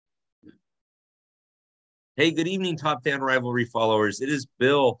Hey, good evening, Top Fan Rivalry followers. It is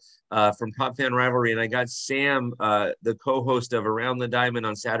Bill from Top Fan Rivalry, and I got Sam, the co-host of Around the Diamond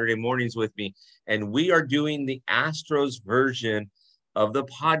on Saturday mornings with me, and we are doing the Astros version of the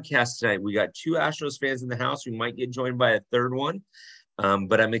podcast tonight. We got two Astros fans in the house. We might get joined by a third one,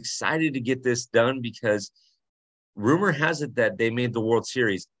 but I'm excited to get this done because rumor has it that they made the World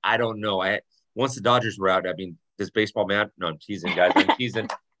Series. I don't know. Once the Dodgers were out, I mean, does baseball matter? No, I'm teasing, guys. I'm teasing.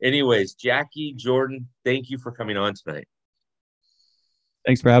 Anyways, Jacky, Jordan, thank you for coming on tonight.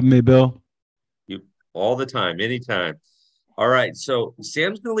 Thanks for having me, Bill. You all the time, anytime. All right, so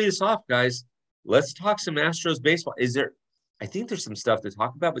Sam's gonna lead us off, guys. Let's talk some Astros baseball. I think there's some stuff to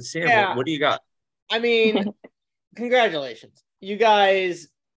talk about, but Sam, Yeah, what do you got? I mean, congratulations. You guys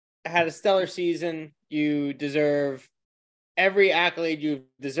had a stellar season. You deserve every accolade you've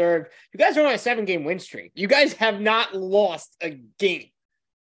deserved. You guys are on a 7-game win streak. You guys have not lost a game.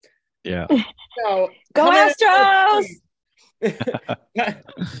 Yeah. So Go Astros!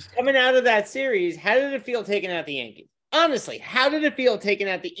 Coming out of that series, how did it feel taking out the Yankees? Honestly, how did it feel taking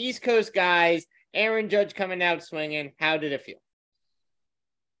out the East Coast guys? Aaron Judge coming out swinging. How did it feel?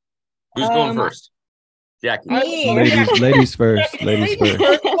 Who's going first? Jacky. Ladies first. Ladies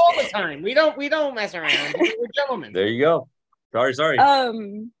first. All the time. We don't mess around. We're gentlemen. There you go. Sorry.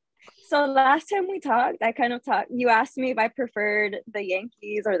 So last time we talked, you asked me if I preferred the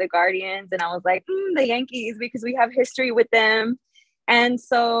Yankees or the Guardians, and I was like, the Yankees, because we have history with them. And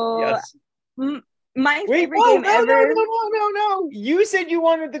so Yes. my favorite game ever. No. You said you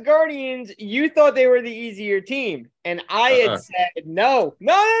wanted the Guardians. You thought they were the easier team. And I had said, no.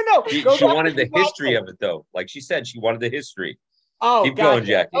 She wanted the history of it, though. Like she said, she wanted the history. Oh, keep going,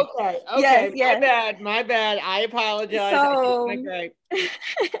 Jacky. Okay. Yes. My bad. I apologize.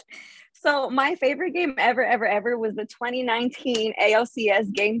 So my favorite game ever was the 2019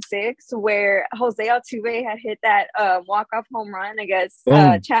 ALCS Game 6, where Jose Altuve had hit that walk-off home run against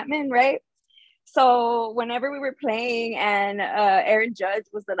Chapman, right? So whenever we were playing and Aaron Judge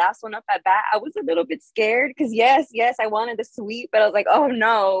was the last one up at bat, I was a little bit scared because yes, I wanted the sweep, but I was like, oh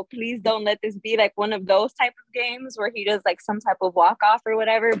no, please don't let this be like one of those type of games where he does like some type of walk-off or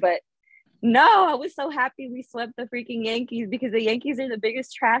whatever. But no, I was so happy we swept the freaking Yankees because the Yankees are the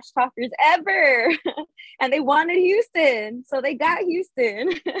biggest trash talkers ever. And they wanted Houston. So they got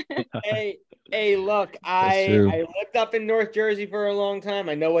Houston. Hey, look, I lived up in North Jersey for a long time.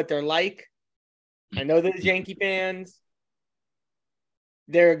 I know what they're like. I know those Yankee fans.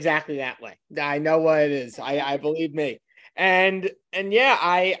 They're exactly that way. I know what it is. I believe me. And yeah,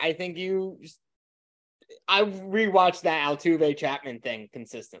 I think I rewatched that Altuve Chapman thing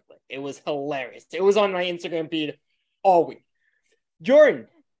consistently. It was hilarious. It was on my Instagram feed all week. Jordan,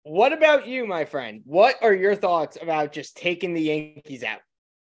 what about you, my friend? What are your thoughts about just taking the Yankees out?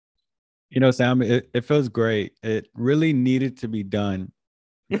 Sam, it feels great. It really needed to be done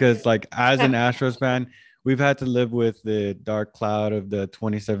because, like, as an Astros fan, we've had to live with the dark cloud of the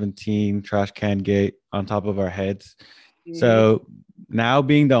 2017 trash can gate on top of our heads. So now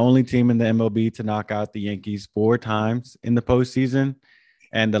being the only team in the MLB to knock out the Yankees 4 times in the postseason,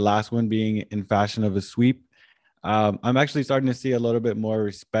 and the last one being in fashion of a sweep, I'm actually starting to see a little bit more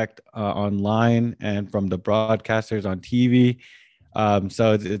respect online and from the broadcasters on TV.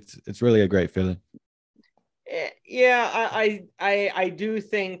 So it's really a great feeling. Yeah, I do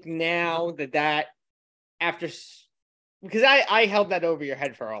think now that after, because I held that over your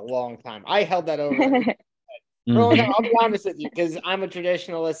head for a long time. I held that over. I'll be honest with you, because I'm a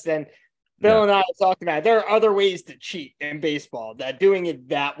traditionalist, and Bill and I talked about it. There are other ways to cheat in baseball. That doing it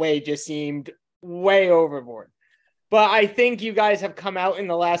that way just seemed way overboard. But I think you guys have come out in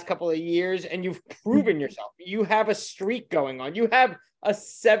the last couple of years, and you've proven yourself. You have a streak going on. You have a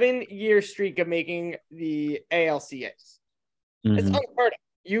 7-year streak of making the ALCS. It's unheard of.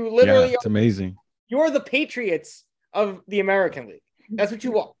 You literally, it's amazing. You're the Patriots of the American League. That's what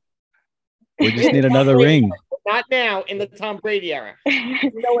you are. We just need another ring. Not now in the Tom Brady era.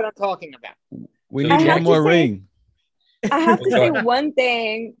 You know what I'm talking about. We need one more ring. I have to say one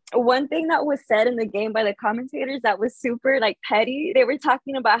thing that was said in the game by the commentators that was super like petty. They were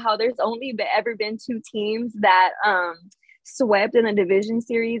talking about how there's only ever been 2 teams that swept in the division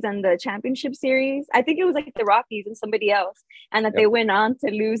series and the championship series. I think it was like the Rockies and somebody else, and that they went on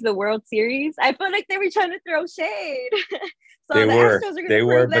to lose the World Series. I feel like they were trying to throw shade. So they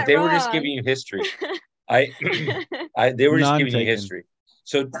were, but they wrong. were just giving you history. They were just giving you history.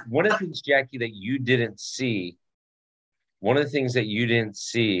 So one of the things, Jacky, that you didn't see,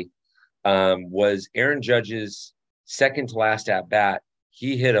 was Aaron Judge's second to last at bat.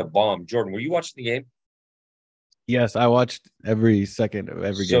 He hit a bomb. Jordan, were you watching the game? Yes, I watched every second of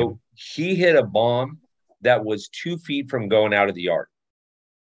every game. So he hit a bomb that was 2 feet from going out of the yard.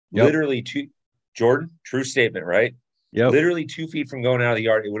 Yep. Literally Jordan, true statement, right? Yep. Literally 2 feet from going out of the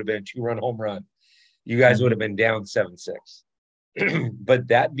yard. It would have been a 2-run home run. You guys would have been down 7-6. But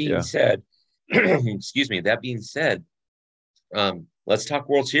that being said, excuse me, that being said, let's talk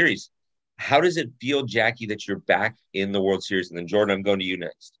World Series. How does it feel, Jacky, that you're back in the World Series? And then Jordan, I'm going to you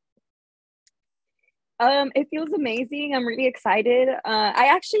next. It feels amazing. I'm really excited. I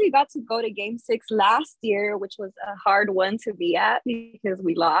actually got to go to Game 6 last year, which was a hard one to be at because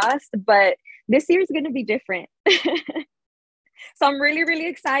we lost. But this year is going to be different. So I'm really, really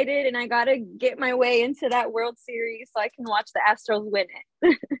excited, and I got to get my way into that World Series so I can watch the Astros win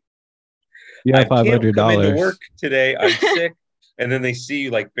it. Yeah, $500. $500. Come into work today. I'm sick. And then they see you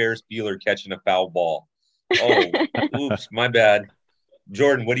like Ferris Bueller catching a foul ball. Oh, oops, my bad.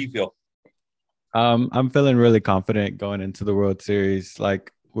 Jordan, what do you feel? I'm feeling really confident going into the World Series.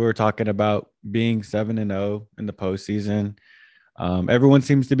 Like we were talking about being 7-0 in the postseason. Everyone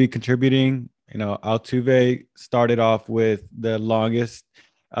seems to be contributing. You know, Altuve started off with the longest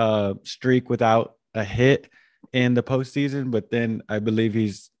streak without a hit in the postseason, but then I believe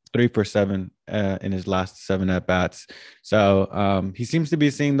he's 3 for 7 in his last 7 at bats. So he seems to be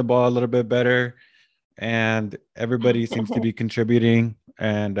seeing the ball a little bit better, and everybody seems to be contributing.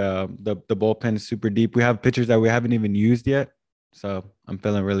 And the bullpen is super deep. We have pitchers that we haven't even used yet, so I'm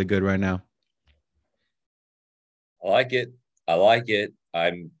feeling really good right now. I like it.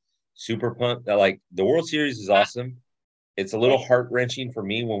 I'm super pumped. Like the World Series is awesome. It's a little heart-wrenching for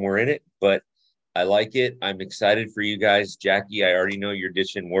me when we're in it, but I like it. I'm excited for you guys. Jacky, I already know you're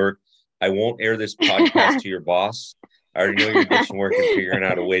ditching work. I won't air this podcast to your boss. I already know you're ditching work and figuring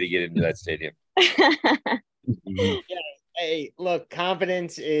out a way to get into that stadium. Yeah. Hey, look,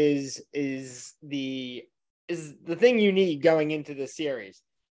 confidence is the thing you need going into the series.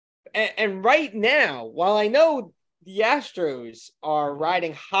 And right now, while I know the Astros are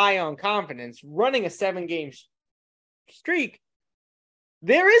riding high on confidence, running a 7-game streak,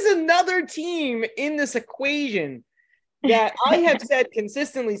 there is another team in this equation that I have said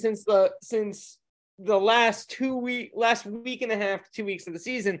consistently since the last week and a half to 2 weeks of the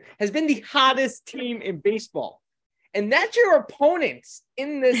season has been the hottest team in baseball. And that's your opponents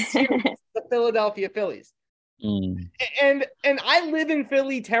in this series, the Philadelphia Phillies. And I live in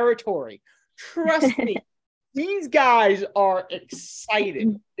Philly territory. Trust me, these guys are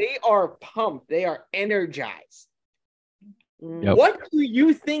excited. They are pumped. They are energized. Yep. What do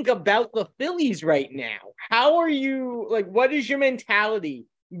you think about the Phillies right now? How are you, like, what is your mentality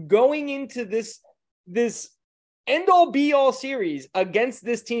going into this end-all be-all series against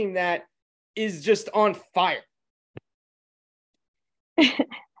this team that is just on fire?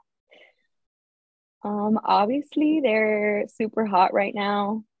 Obviously they're super hot right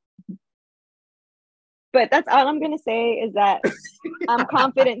now, but that's all I'm gonna say is that I'm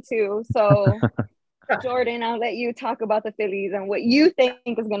confident too. So Jordan, I'll let you talk about the Phillies and what you think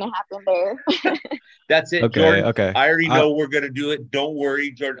is gonna happen there. That's it, okay, Jordan. Okay. I already know we're gonna do it. Don't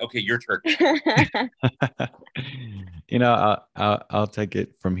worry, Jordan. Okay, your turn. You know, I'll take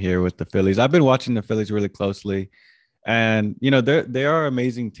it from here with the Phillies. I've been watching the Phillies really closely. And, you know, they are an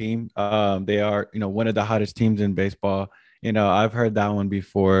amazing team. They are, you know, one of the hottest teams in baseball. You know, I've heard that one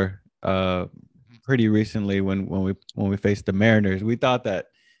before pretty recently when we faced the Mariners. We thought that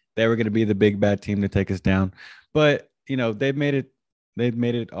they were going to be the big bad team to take us down. But, you know, they've made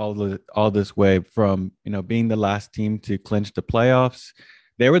it all this way from, you know, being the last team to clinch the playoffs.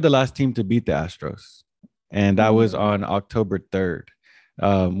 They were the last team to beat the Astros. And that was on October 3rd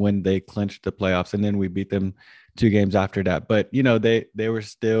when they clinched the playoffs. And then we beat them 2 games after that. But, you know, they were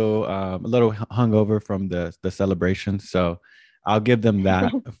still a little hungover from the celebration. So I'll give them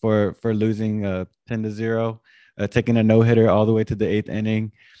that for losing 10-0, taking a no-hitter all the way to the 8th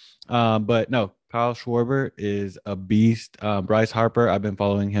inning. But no, Kyle Schwarber is a beast. Bryce Harper, I've been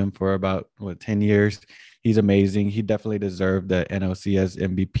following him for about 10 years. He's amazing. He definitely deserved the NLCS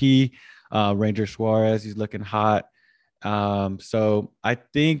MVP. Ranger Suarez, he's looking hot. So I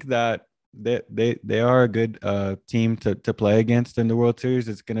think that they are a good team to play against in the World Series.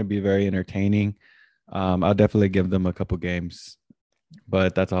 It's going to be very entertaining. I'll definitely give them a couple games,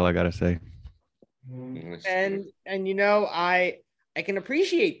 but that's all I got to say. And you know, I can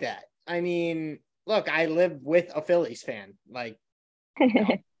appreciate that. I mean, look, I live with a Phillies fan. Like, you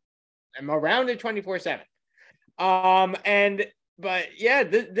know, I'm around it 24/7. But yeah,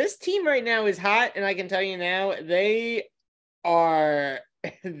 this team right now is hot, and I can tell you now they are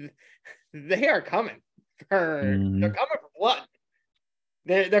coming for they're coming for blood.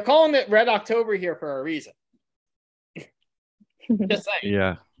 They're calling it Red October here for a reason. Just saying.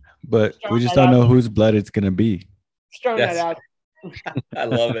 Yeah. but we just don't know whose blood it's gonna be. Just throwing that out. I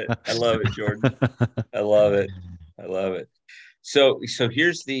love it. I love it, Jordan. I love it. I love it. So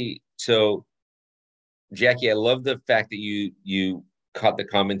Jacky, I love the fact that you caught the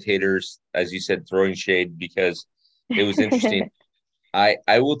commentators, as you said, throwing shade, because it was interesting. I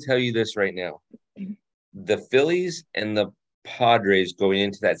will tell you this right now. The Phillies and the Padres going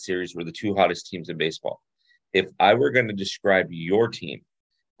into that series were the two hottest teams in baseball. If I were going to describe your team,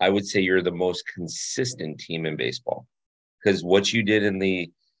 I would say you're the most consistent team in baseball, because what you did in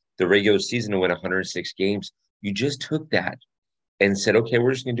the regular season to win 106 games, you just took that and said, okay,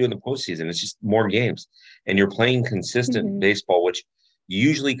 we're just going to do it in the postseason. It's just more games. And you're playing consistent baseball, which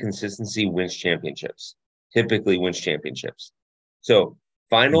usually consistency wins championships, typically wins championships. So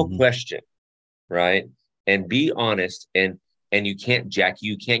final question, right? And be honest. And you can't, Jacky,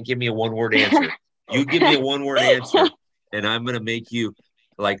 you can't give me a one-word answer. You give me a one-word answer, and I'm going to make you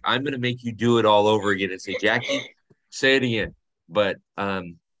do it all over again and say, Jacky, say it again. But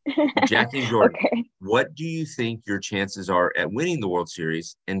Jacky and Jordan, okay, what do you think your chances are at winning the World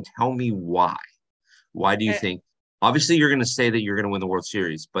Series? And tell me why. Why do you think? Obviously, you're going to say that you're going to win the World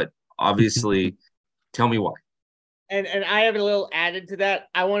Series, but obviously, tell me why. And I have a little added to that.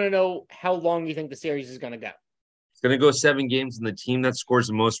 I want to know how long you think the series is going to go. It's going to go 7 games, and the team that scores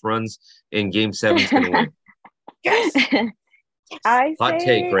the most runs in Game 7 is going to win. Yes. I Hot say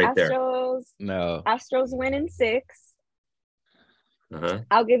take right there. No. Astros win in 6.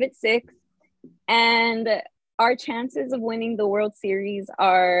 I'll give it 6. And our chances of winning the World Series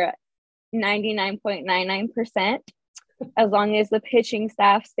are 99.99%, as long as the pitching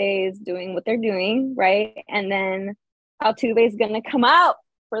staff stays doing what they're doing, right? And then Altuve is going to come out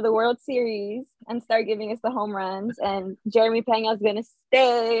for the World Series and start giving us the home runs. And Jeremy Pena is going to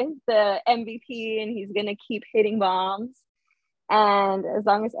stay the MVP, and he's going to keep hitting bombs. And as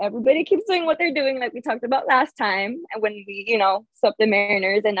long as everybody keeps doing what they're doing, like we talked about last time, and when we, swept the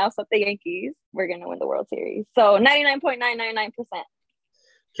Mariners and now swept the Yankees, we're going to win the World Series. So 99.999%.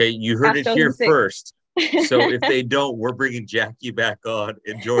 Okay, you heard Astros it here first. So if they don't, we're bringing Jacky back on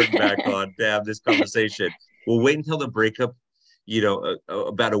and Jordan back on to have this conversation. We'll wait until the breakup,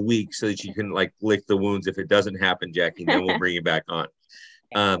 about a week, so that you can lick the wounds. If it doesn't happen, Jacky, then we'll bring you back on.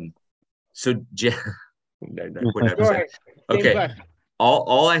 Okay.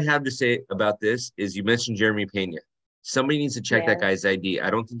 All I have to say about this is you mentioned Jeremy Pena. Somebody needs to check that guy's ID. I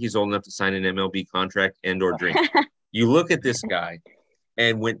don't think he's old enough to sign an MLB contract and or drink. You look at this guy,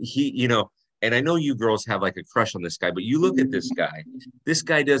 and when he, and I know you girls have a crush on this guy, but you look at this guy. This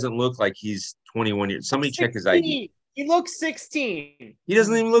guy doesn't look like he's 21 years. Somebody check his ID. He looks 16. He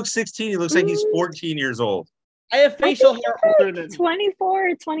doesn't even look 16. He looks like he's 14 years old. I have facial hair older than 24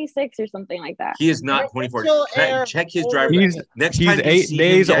 or 26 or something like that. He is not 24. Check his driver's license. Next he's time 8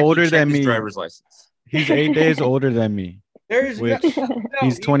 days older than me. Driver's license. He's 8 days older than me.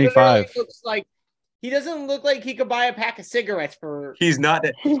 He's 25. He doesn't look like he could buy a pack of cigarettes for. He's not.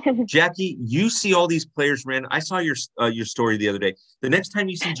 Jacky, you see all these players, man. I saw your story the other day. The next time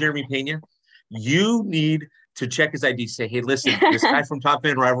you see Jeremy Pena, you need to check his ID. Say, hey, listen, this guy from Top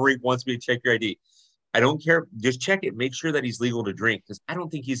Fan Rivalry wants me to check your ID. I don't care. Just check it. Make sure that he's legal to drink, because I don't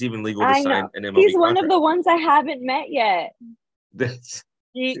think he's even legal to sign an MLB He's contract. one of the ones I haven't met yet.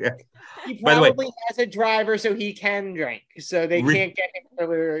 He probably has a driver, so he can drink. So they can't get him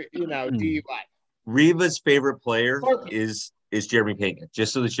for DUI. Reva's favorite player is Jeremy Pena.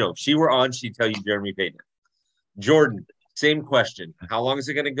 Just so the show, if she were on, she'd tell you Jeremy Pena. Jordan, same question. How long is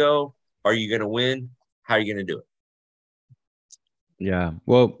it going to go? Are you going to win? How are you going to do it? Yeah.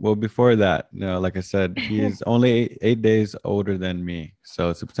 Well, before that, like I said, he is only 8 days older than me.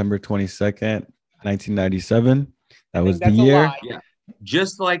 So September 22nd, 1997. That was the year. Yeah.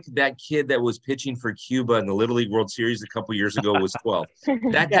 Just like that kid that was pitching for Cuba in the Little League World Series a couple years ago was 12.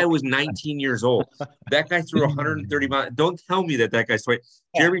 That guy was 19 years old. That guy threw 130 miles. Don't tell me that guy's 20.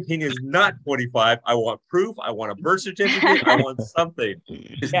 Jeremy Pena is not 25. I want proof. I want a birth certificate. I want something.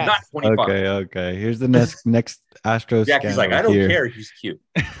 He's not 25. Okay. Here's the next Astros. Jacky's like, I don't care. He's cute.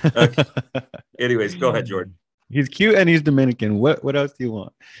 Okay. Anyways, go ahead, Jordan. He's cute and he's Dominican. What else do you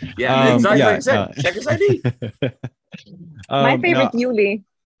want? Yeah, exactly. Check his ID. My favorite's Yuli.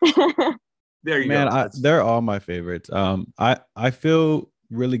 There you go. They're all my favorites. I feel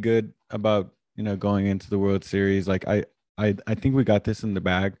really good about going into the World Series. I think we got this in the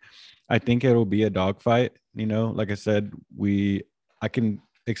bag. I think it'll be a dogfight. Like I said, I can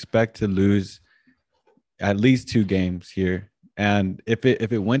expect to lose at least 2 games here. And if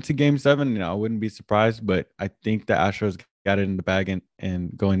it went to Game 7, I wouldn't be surprised. But I think the Astros got it in the bag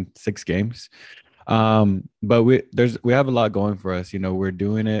and going 6 games. But we have a lot going for us. You know, we're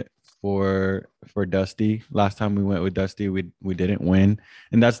doing it for Dusty. Last time we went with Dusty, we didn't win,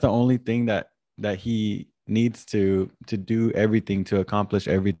 and that's the only thing that he needs to do everything to accomplish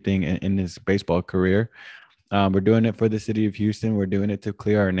everything in his baseball career. We're doing it for the city of Houston. We're doing it to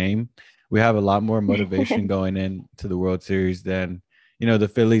clear our name. We have a lot more motivation going into the World Series than, you know, the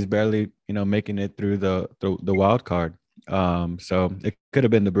Phillies barely, you know, making it through the wild card. So it could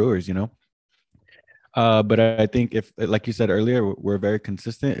have been the Brewers, you know. But I think if, like you said earlier, we're very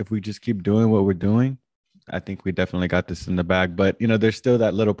consistent. If we just keep doing what we're doing, I think we definitely got this in the bag. But, you know, there's still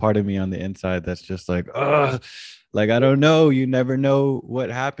that little part of me on the inside that's just like, like, I don't know. You never know what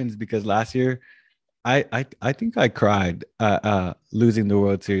happens, because last year I think I cried losing the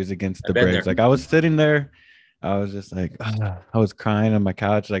World Series against the Braves. Like, I was sitting there, I was just like, I was crying on my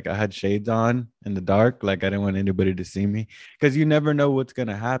couch. Like, I had shades on in the dark. Like, I didn't want anybody to see me, because you never know what's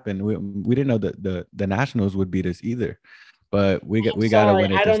gonna happen. We didn't know that the Nationals would beat us either, but we got to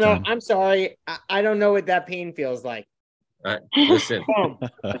win it. I don't know. Time. I'm sorry. I don't know what that pain feels like.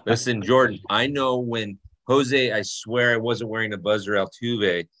 Listen, Jordan. I know when Jose, I swear I wasn't wearing a buzzer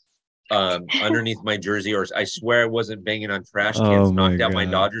Altuve underneath my jersey, or I swear I wasn't banging on trash cans, knocked out my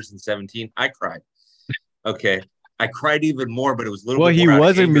Dodgers in 17. I cried. Okay. I cried even more, but it was a little bit more. Well, he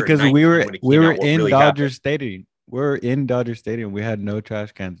wasn't, because we were in really Dodger Stadium. We're in Dodger Stadium. We had no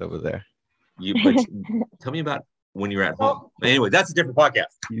trash cans over there. But tell me about when you're at home. Anyway, that's a different podcast.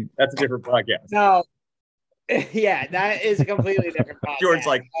 No. Yeah, that is a completely different podcast. Jordan's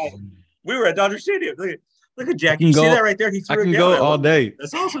like, we were at Dodger Stadium. Look at Jacky. You see that right there? He threw I can go all day.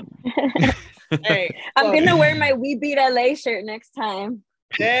 That's awesome. Hey, I'm gonna wear my We Beat LA shirt next time.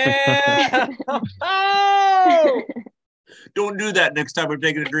 Yeah. Oh! Don't do that next time I'm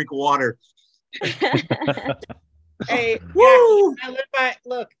taking a drink of water. Hey, woo! I live by,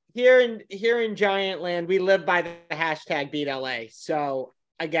 look, here in Giant Land, we live by the hashtag Beat LA. So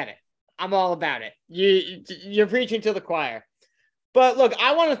I get it. I'm all about it. You're preaching to the choir. But look,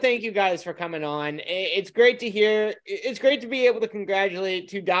 I want to thank you guys for coming on. It's great to hear. It's great to be able to congratulate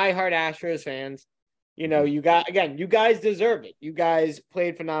two diehard Astros fans. You know, you guys deserve it. You guys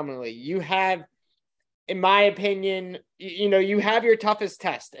played phenomenally. You have, in my opinion, you know, you have your toughest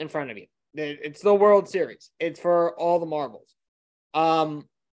test in front of you. It's the World Series. It's for all the marbles.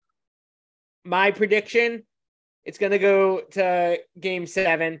 My prediction, it's going to go to Game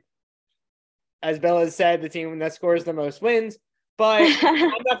 7. As Bill has said, the team that scores the most wins. But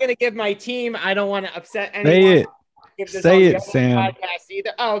I'm not going to give my team. I don't want to upset anyone. Say it, Sam.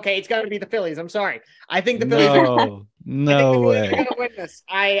 Either. Oh, okay. It's got to be the Phillies. I'm sorry. I think the Phillies. No way. Are going to win this.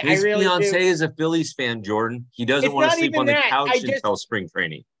 His really fiance do. is a Phillies fan, Jordan. He doesn't want to sleep on the couch until spring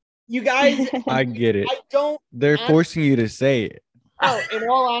training. You guys, I get it. They're forcing you to say it. No, in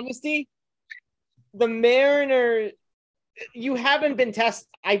all honesty, the Mariners. You haven't been tested.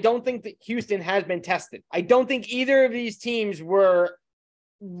 I don't think that Houston has been tested. I don't think either of these teams were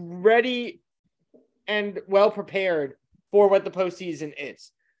ready and well prepared for what the postseason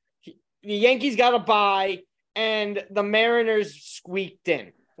is. The Yankees got a bye, and the Mariners squeaked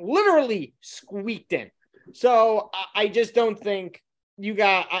in. Literally squeaked in. So I just don't think you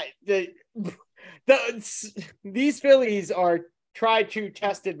got these Phillies are tried to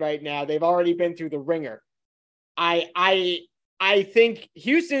tested right now. They've already been through the ringer. I think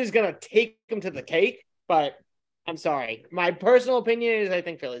Houston is going to take them to the cake, but I'm sorry. My personal opinion is I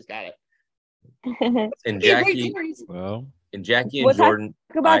think Philly's got it. And Jacky, and Jordan.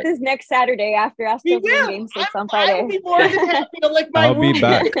 Talk about this next Saturday after Astros win Game 6 on Friday. I'll be more than happy to lick my I'll be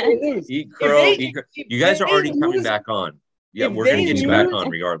back. Eat crow. You guys are already coming back on. Yeah, we're going to get you back on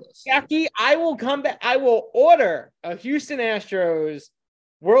regardless. Jacky, I will come back. I will order a Houston Astros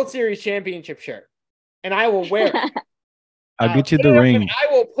World Series championship shirt. And I will wear it. I'll get you the ring. I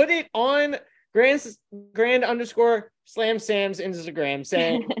will put it on grand_slam Sam's Instagram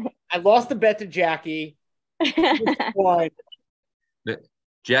saying, I lost the bet to Jacky.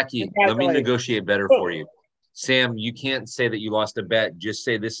 Jacky, let me negotiate better for you. Sam, you can't say that you lost a bet. Just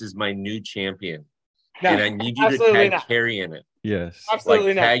say this is my new champion. No, and I need you to tag Carrie in it. Yes.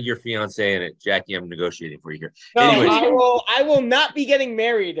 Absolutely not. Tag your fiance in it. Jacky, I'm negotiating for you here. No, anyways. I will not be getting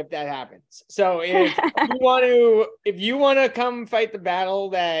married if that happens. So if you want to come fight the battle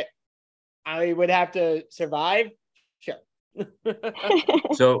that I would have to survive, sure.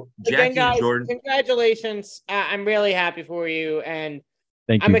 So Jacky again, guys, and Jordan, congratulations. I'm really happy for you, and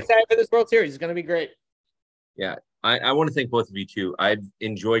thank you. I'm excited for this World Series. It's going to be great. Yeah, I want to thank both of you too. I've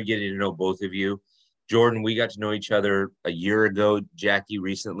enjoyed getting to know both of you. Jordan, we got to know each other a year ago, Jacky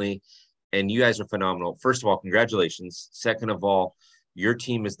recently, and you guys are phenomenal. First of all, congratulations. Second of all, your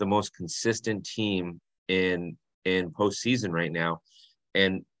team is the most consistent team in postseason right now,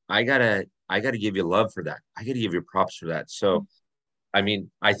 and I gotta give you love for that. I gotta give you props for that. So, I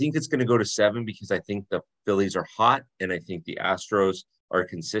mean, I think it's going to go to 7 because I think the Phillies are hot and I think the Astros are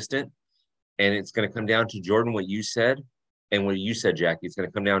consistent. And it's going to come down to, Jordan, what you said and what you said, Jackie. It's going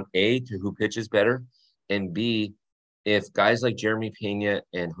to come down, A, to who pitches better, and B, if guys like Jeremy Pena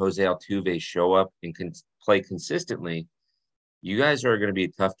and Jose Altuve show up and can play consistently, you guys are going to be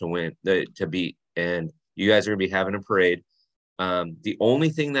tough to beat, and you guys are going to be having a parade. The only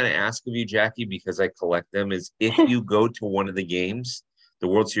thing that I ask of you, Jackie, because I collect them, is if you go to one of the games, the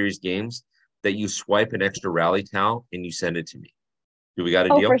World Series games, that you swipe an extra rally towel and you send it to me. Do we got a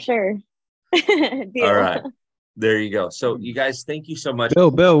deal? Oh, for sure. Deal. All right. There you go. So you guys, thank you so much.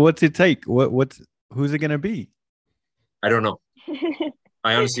 Bill, what's it take? Who's it gonna be? I don't know.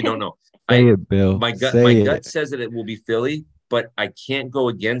 I honestly don't know. Say it, Bill. My gut says that it will be Philly, but I can't go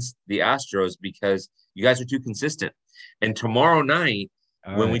against the Astros because you guys are too consistent. And tomorrow night,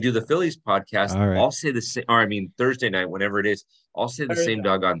 when we do the Phillies podcast, I'll say the same, or I mean Thursday night, whenever it is, I'll say the same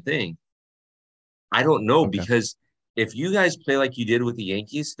doggone thing. I don't know, because if you guys play like you did with the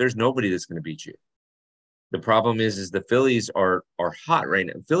Yankees, there's nobody that's going to beat you. The problem is the Phillies are hot right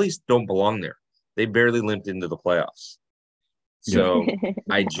now. Phillies don't belong there. They barely limped into the playoffs. So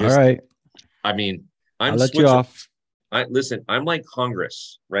I just, I mean, I'll let you off. Listen, I'm like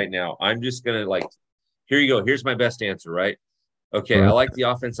Congress right now. I'm just going to here you go. Here's my best answer, right? Okay, I like the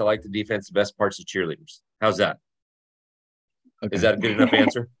offense. I like the defense. The best part's the cheerleaders. How's that? Okay. Is that a good enough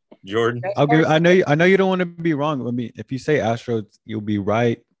answer, Jordan? I know you don't want to be wrong. I mean, if you say Astros, you'll be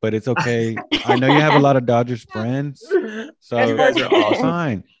right, but it's okay. I know you have a lot of Dodgers friends, so you guys are awesome.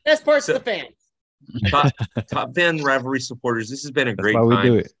 Fine. Best part's the fans. Top fan rivalry supporters. This has been a great time. We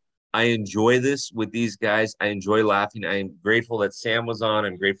do it. I enjoy this with these guys. I enjoy laughing. I am grateful that Sam was on.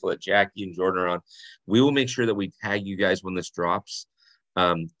 I'm grateful that Jackie and Jordan are on. We will make sure that we tag you guys when this drops,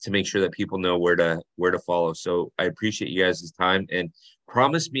 to make sure that people know where to follow. So I appreciate you guys' time, and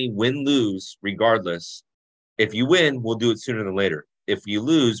promise me, win, lose, regardless. If you win, we'll do it sooner than later. If you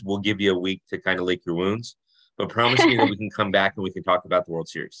lose, we'll give you a week to kind of lick your wounds. But promise me that we can come back and we can talk about the World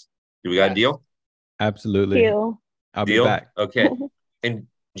Series. Do we got a deal? Absolutely. Deal. I'll be back. Okay. And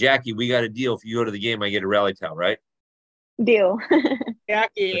Jackie, we got a deal. If you go to the game, I get a rally towel, right? Deal.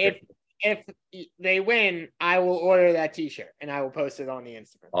 Jackie, if they win, I will order that T-shirt and I will post it on the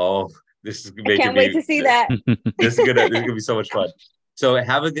Instagram. Oh, this is I can't wait to see that. This is gonna be so much fun. So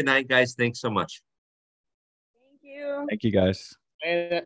have a good night, guys. Thanks so much. Thank you. Thank you, guys.